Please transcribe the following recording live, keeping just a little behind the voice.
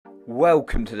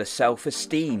Welcome to the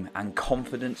Self-Esteem and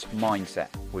Confidence Mindset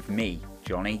with me,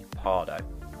 Johnny Pardo.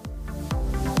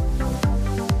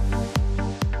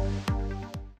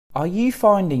 Are you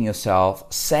finding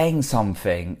yourself saying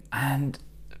something and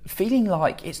feeling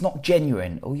like it's not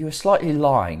genuine or you were slightly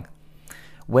lying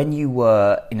when you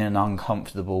were in an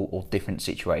uncomfortable or different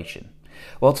situation?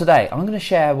 Well, today I'm going to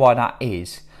share why that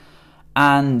is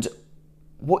and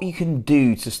what you can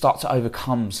do to start to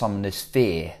overcome some of this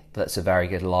fear that's a very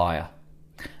good liar.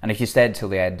 And if you stay until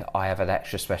the end, I have an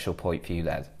extra special point for you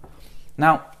there.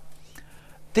 Now,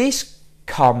 this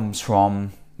comes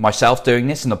from myself doing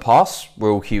this in the past. We're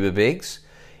all human beings.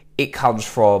 It comes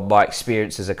from my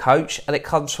experience as a coach, and it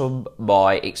comes from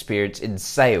my experience in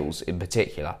sales in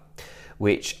particular,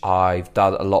 which I've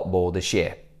done a lot more this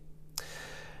year.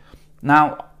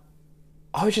 Now,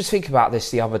 I was just thinking about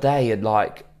this the other day and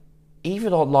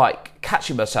even on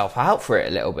catching myself out for it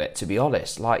a little bit, to be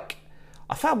honest.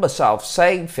 I found myself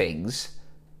saying things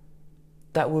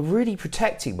that were really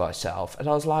protecting myself, and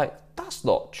I was like, that's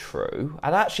not true.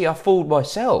 And actually I fooled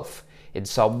myself in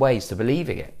some ways to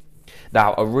believing it.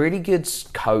 Now, a really good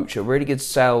coach, a really good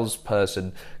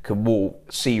salesperson can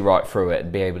see right through it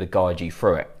and be able to guide you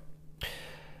through it.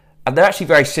 And they're actually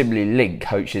very similarly linked,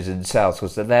 coaches and sales,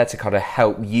 because they're there to kind of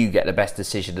help you get the best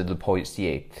decision and the points to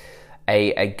you.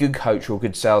 A good coach or a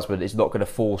good salesman is not going to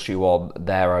force you on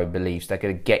their own beliefs. They're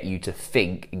going to get you to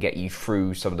think and get you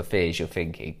through some of the fears you're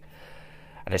thinking.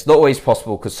 And it's not always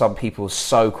possible because some people are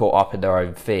so caught up in their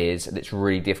own fears and it's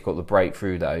really difficult to break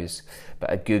through those.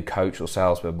 But a good coach or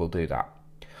salesman will do that.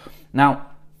 Now,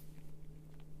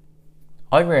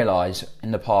 I realise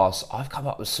in the past I've come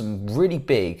up with some really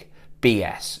big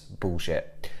BS,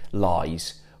 bullshit,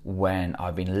 lies when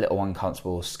I've been a little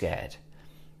uncomfortable or scared.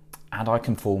 And I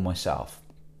can fool myself.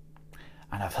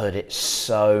 And I've heard it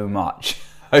so much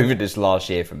over this last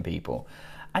year from people.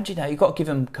 And you've got to give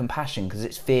them compassion because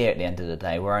it's fear at the end of the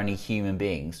day. We're only human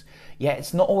beings. Yeah,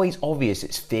 it's not always obvious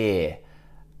it's fear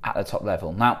at the top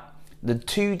level. Now, the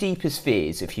two deepest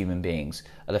fears of human beings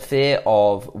are the fear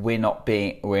of we're not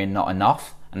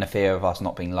enough and the fear of us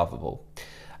not being lovable.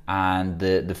 And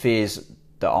the fears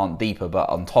that aren't deeper but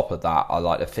on top of that are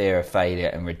like the fear of failure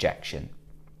and rejection.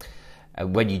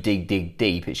 And when you dig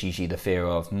deep, it's usually the fear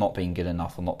of not being good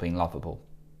enough or not being lovable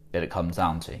that it comes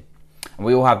down to. And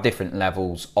we all have different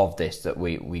levels of this that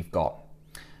we've got.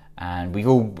 And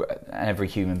every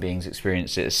human being's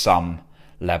experienced it at some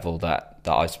level that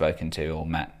I've spoken to or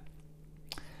met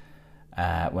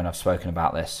when I've spoken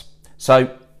about this.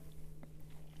 So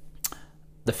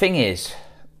the thing is,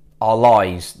 our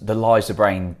lies, the lies the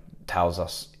brain tells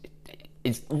us,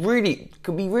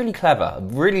 can be really clever,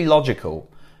 really logical.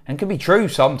 And can be true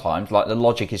sometimes, like the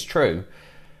logic is true.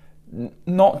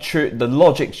 Not true, the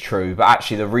logic's true, but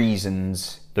actually the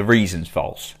reason's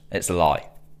false. It's a lie.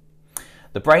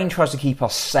 The brain tries to keep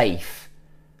us safe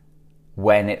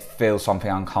when it feels something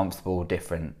uncomfortable or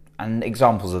different. And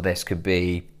examples of this could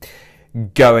be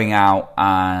going out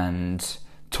and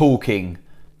talking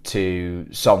to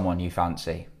someone you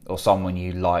fancy or someone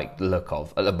you like the look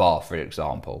of at the bar, for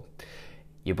example.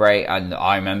 Your brain, and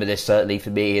I remember this certainly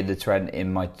for me in a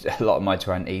lot of my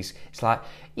 20s. It's like,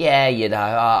 yeah,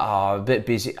 I'm a bit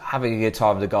busy having a good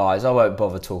time with the guys. I won't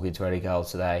bother talking to any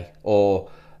girls today. Or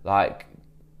like,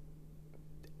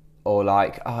 oh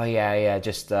yeah,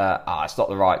 just it's not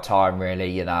the right time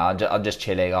really. I'm just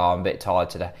chilling. I'm a bit tired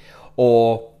today.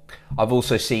 Or I've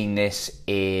also seen this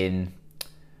in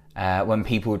when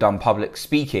people have done public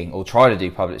speaking or try to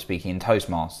do public speaking in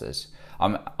Toastmasters.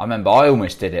 I remember I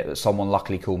almost did it, but someone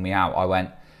luckily called me out. I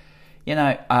went,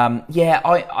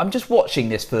 I'm just watching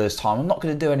this first time. I'm not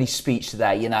going to do any speech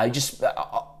today.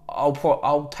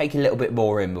 I'll take a little bit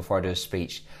more in before I do a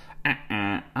speech.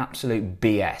 Absolute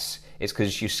BS. It's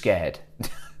because you're scared.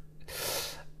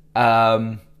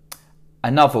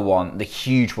 Another one, the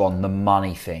huge one, the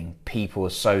money thing. People are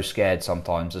so scared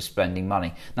sometimes of spending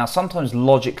money. Now, sometimes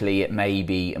logically it may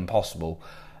be impossible.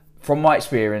 From my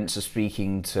experience of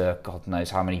speaking to God knows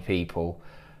how many people,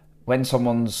 when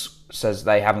someone says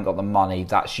they haven't got the money,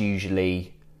 that's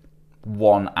usually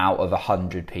 1 out of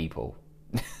 100 people.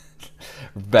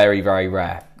 Very, very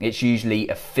rare. It's usually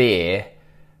a fear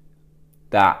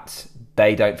that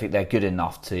they don't think they're good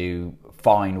enough to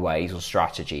find ways or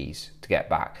strategies to get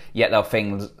back. Yet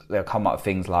they'll come up with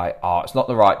things like, it's not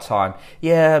the right time.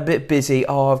 Yeah, a bit busy.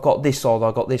 I've got this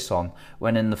on.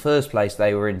 When in the first place,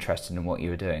 they were interested in what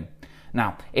you were doing.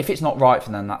 Now, if it's not right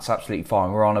for them, that's absolutely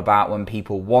fine. We're on about when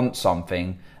people want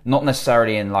something, not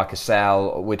necessarily in like a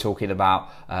sale. We're talking about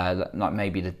like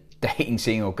maybe the dating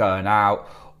scene or going out,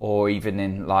 or even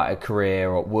in like a career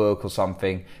or work or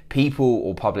something. People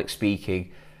or public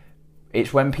speaking,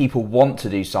 It's when people want to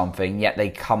do something, yet they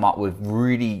come up with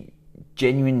really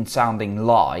genuine sounding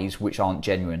lies, which aren't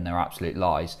genuine, they're absolute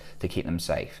lies, to keep them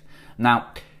safe. Now,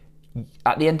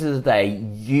 at the end of the day,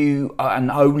 you and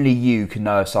only you can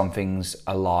know if something's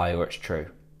a lie or it's true.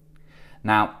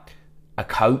 Now, a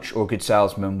coach or a good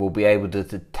salesman will be able to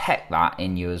detect that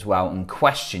in you as well and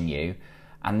question you.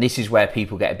 And this is where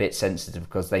people get a bit sensitive,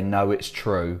 because they know it's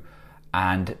true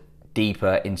and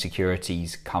deeper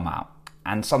insecurities come out.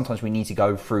 And sometimes we need to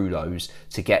go through those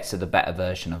to get to the better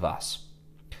version of us.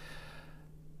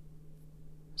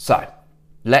 So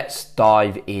let's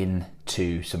dive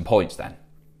into some points then.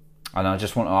 And I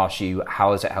just want to ask you,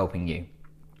 how is it helping you?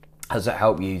 How does it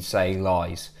help you say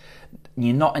lies?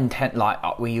 You're not intent,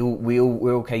 like we're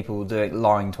all capable of doing,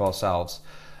 lying to ourselves.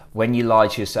 When you lie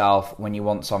to yourself, when you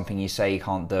want something, you say you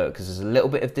can't do it because there's a little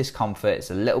bit of discomfort,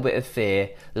 it's a little bit of fear,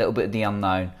 a little bit of the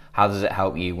unknown. How does it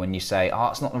help you when you say, oh,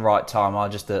 it's not the right time, I'll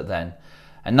just do it then?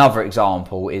 Another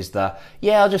example is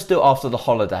I'll just do it after the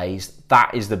holidays.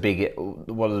 That is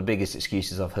one of the biggest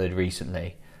excuses I've heard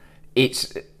recently.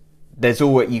 There's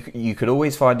always, you could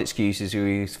always find excuses, you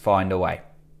always find a way.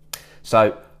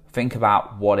 So think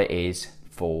about what it is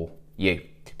for you.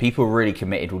 People really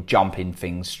committed will jump in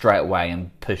things straight away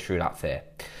and push through that fear.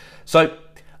 So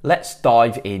let's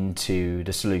dive into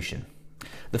the solution.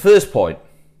 The first point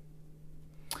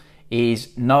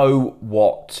is know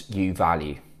what you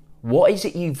value. What is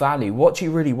it you value? What do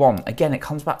you really want? Again, it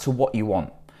comes back to what you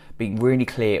want. Being really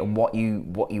clear on what you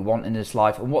want in this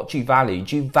life and what do you value.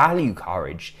 Do you value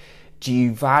courage? Do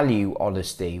you value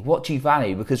honesty? What do you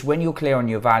value? Because when you're clear on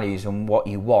your values and what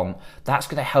you want, that's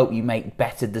going to help you make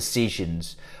better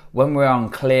decisions. When we're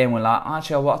unclear and we're like,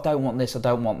 actually, I don't want this, I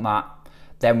don't want that,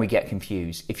 then we get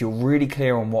confused. If you're really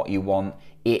clear on what you want,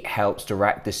 it helps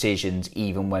direct decisions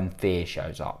even when fear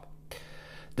shows up.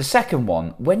 The second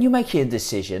one, when you're making a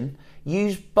decision,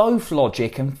 use both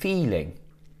logic and feeling.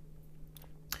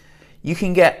 You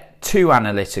can get too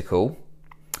analytical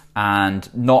and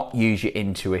not use your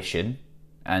intuition,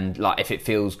 and like if it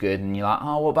feels good and you're like,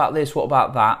 oh, what about this, what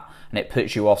about that, and it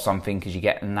puts you off something because you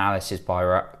get paralysis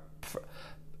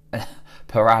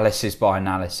by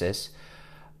analysis.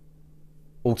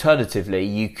 Alternatively,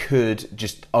 you could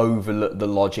just overlook the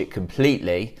logic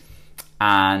completely,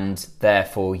 and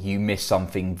therefore you miss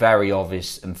something very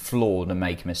obvious and flawed and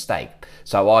make a mistake.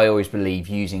 So I always believe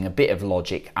using a bit of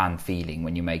logic and feeling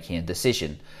when you're making a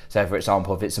decision. So for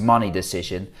example, if it's a money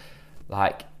decision,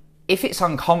 like if it's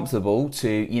uncomfortable to,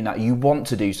 you want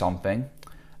to do something,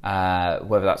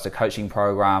 whether that's a coaching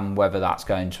program, whether that's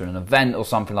going to an event or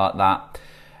something like that,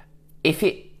 if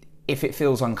it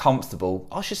feels uncomfortable,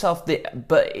 ask yourself,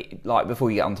 before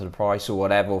you get onto the price or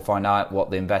whatever, or find out what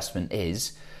the investment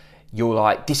is, you're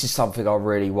like, this is something I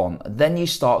really want. Then you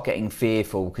start getting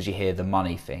fearful because you hear the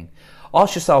money thing.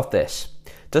 Ask yourself this,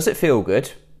 does it feel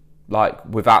good? Like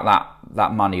without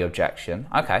that money objection?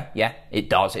 Okay, yeah, it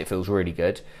does, it feels really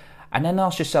good. And then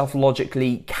ask yourself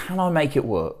logically, can I make it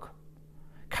work?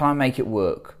 Can I make it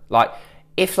work? Like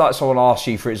if someone asks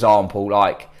you, for example,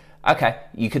 like, okay,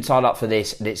 you can sign up for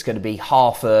this and it's going to be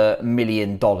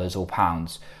 $500,000 or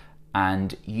pounds,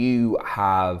 and you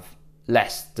have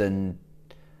less than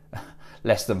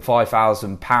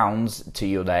 £5,000 to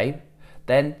your name,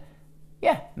 then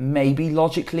yeah, maybe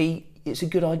logically it's a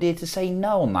good idea to say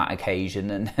no on that occasion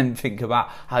and then think about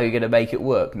how you're going to make it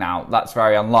work. Now, that's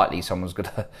very unlikely someone's going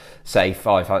to say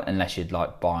 500, unless you're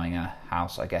like buying a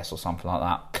house, I guess, or something like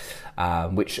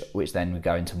that, which then would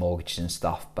go into mortgages and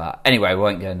stuff. But anyway, we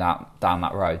won't go down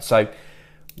that road. So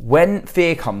when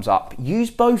fear comes up, use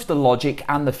both the logic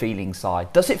and the feeling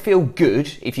side. Does it feel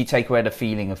good if you take away the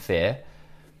feeling of fear?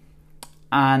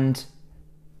 And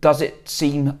does it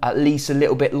seem at least a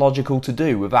little bit logical to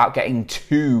do without getting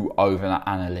too over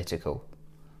analytical?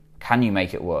 Can you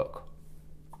make it work?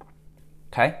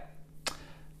 Okay.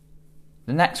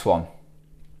 The next one,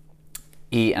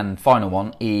 and final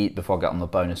one, before I get on the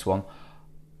bonus one.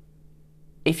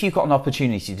 If you've got an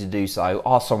opportunity to do so,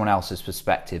 ask someone else's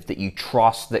perspective that you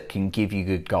trust, that can give you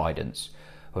good guidance.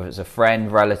 Whether it's a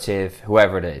friend, relative,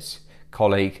 whoever it is,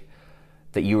 colleague,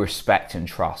 that you respect and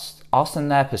trust. Ask them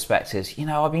their perspectives.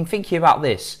 I've been thinking about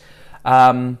this.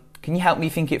 Can you help me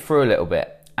think it through a little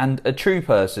bit? And a true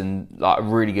person, like a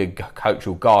really good coach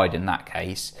or guide in that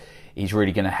case, is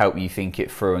really going to help you think it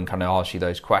through and kind of ask you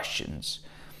those questions.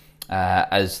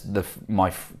 As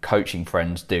my coaching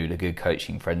friends do, the good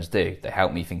coaching friends do. They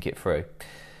help me think it through.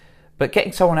 But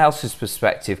getting someone else's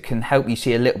perspective can help you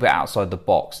see a little bit outside the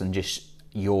box than just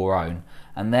your own.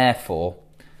 And therefore,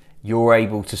 you're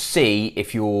able to see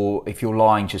if you're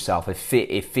lying to yourself, if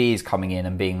fear's coming in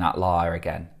and being that liar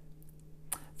again.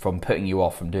 from putting you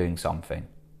off from doing something.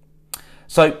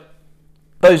 So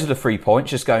those are the 3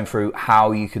 points, just going through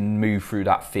how you can move through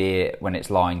that fear when it's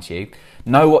lying to you.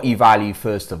 Know what you value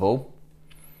first of all.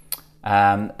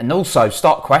 And also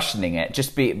start questioning it.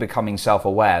 Just becoming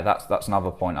self-aware. That's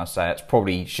another point I'd say. It's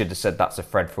probably should have said that's a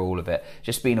thread for all of it.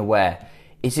 Just being aware.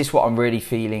 Is this what I'm really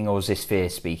feeling, or is this fear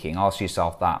speaking? Ask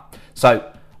yourself that.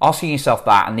 So asking yourself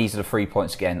that, and these are the 3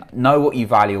 points again. Know what you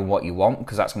value and what you want,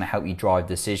 because that's going to help you drive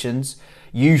decisions.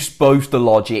 Use both the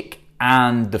logic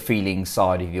and the feeling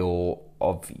side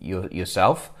of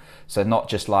yourself. So not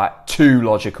just like too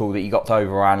logical that you got to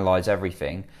overanalyze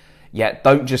everything. Yet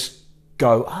don't just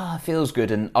go, it feels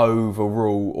good, and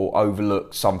overrule or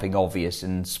overlook something obvious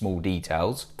in small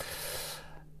details.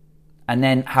 And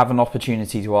then have an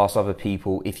opportunity to ask other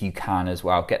people if you can as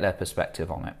well, get their perspective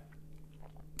on it.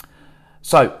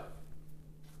 So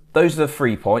those are the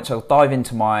 3 points. I'll dive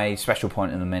into my special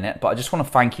point in a minute, but I just want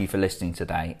to thank you for listening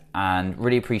today and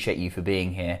really appreciate you for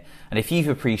being here. And if you've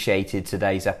appreciated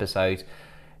today's episode,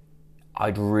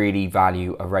 I'd really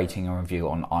value a rating and review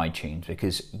on iTunes,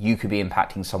 because you could be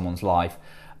impacting someone's life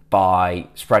by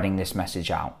spreading this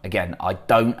message out. Again, I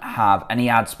don't have any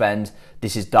ad spend.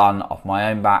 This is done off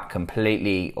my own back,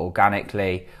 completely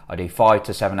organically. I do 5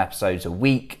 to 7 episodes a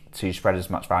week to spread as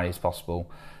much value as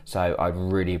possible. So I'd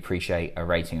really appreciate a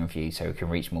rating and review so we can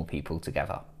reach more people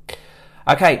together.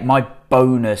 Okay, my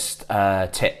bonus tip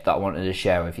that I wanted to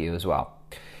share with you as well.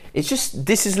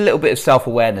 This is a little bit of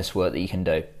self-awareness work that you can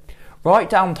do. Write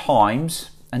down times,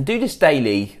 and do this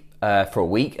daily for a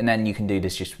week, and then you can do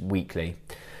this just weekly.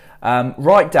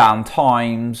 Write down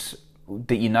times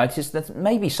that you notice. That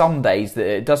maybe some days that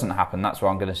it doesn't happen. That's why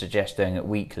I'm going to suggest doing it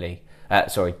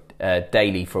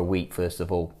daily for a week first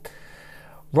of all.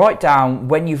 Write down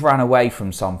when you've ran away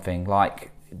from something,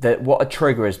 like what a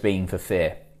trigger has been for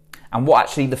fear, and what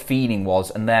actually the feeling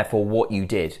was, and therefore what you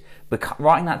did.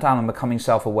 Writing that down and becoming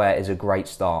self-aware is a great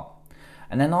start.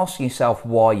 And then asking yourself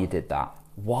why you did that.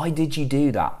 Why did you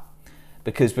do that?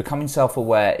 Because becoming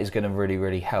self-aware is going to really,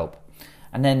 really help.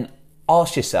 And then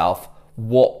ask yourself,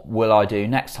 what will I do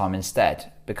next time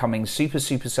instead? Becoming super,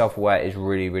 super self-aware is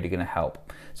really, really going to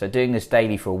help. So doing this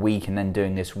daily for a week and then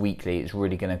doing this weekly is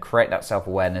really going to create that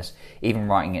self-awareness. Even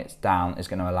writing it down is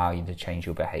going to allow you to change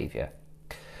your behaviour.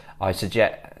 I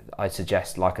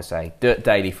suggest, like I say, do it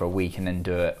daily for a week and then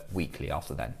do it weekly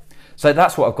after then. So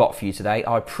that's what I've got for you today.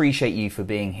 I appreciate you for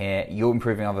being here. You're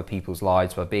improving other people's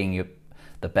lives by being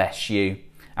the best you.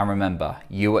 And remember,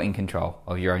 you are in control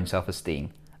of your own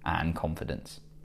self-esteem and confidence.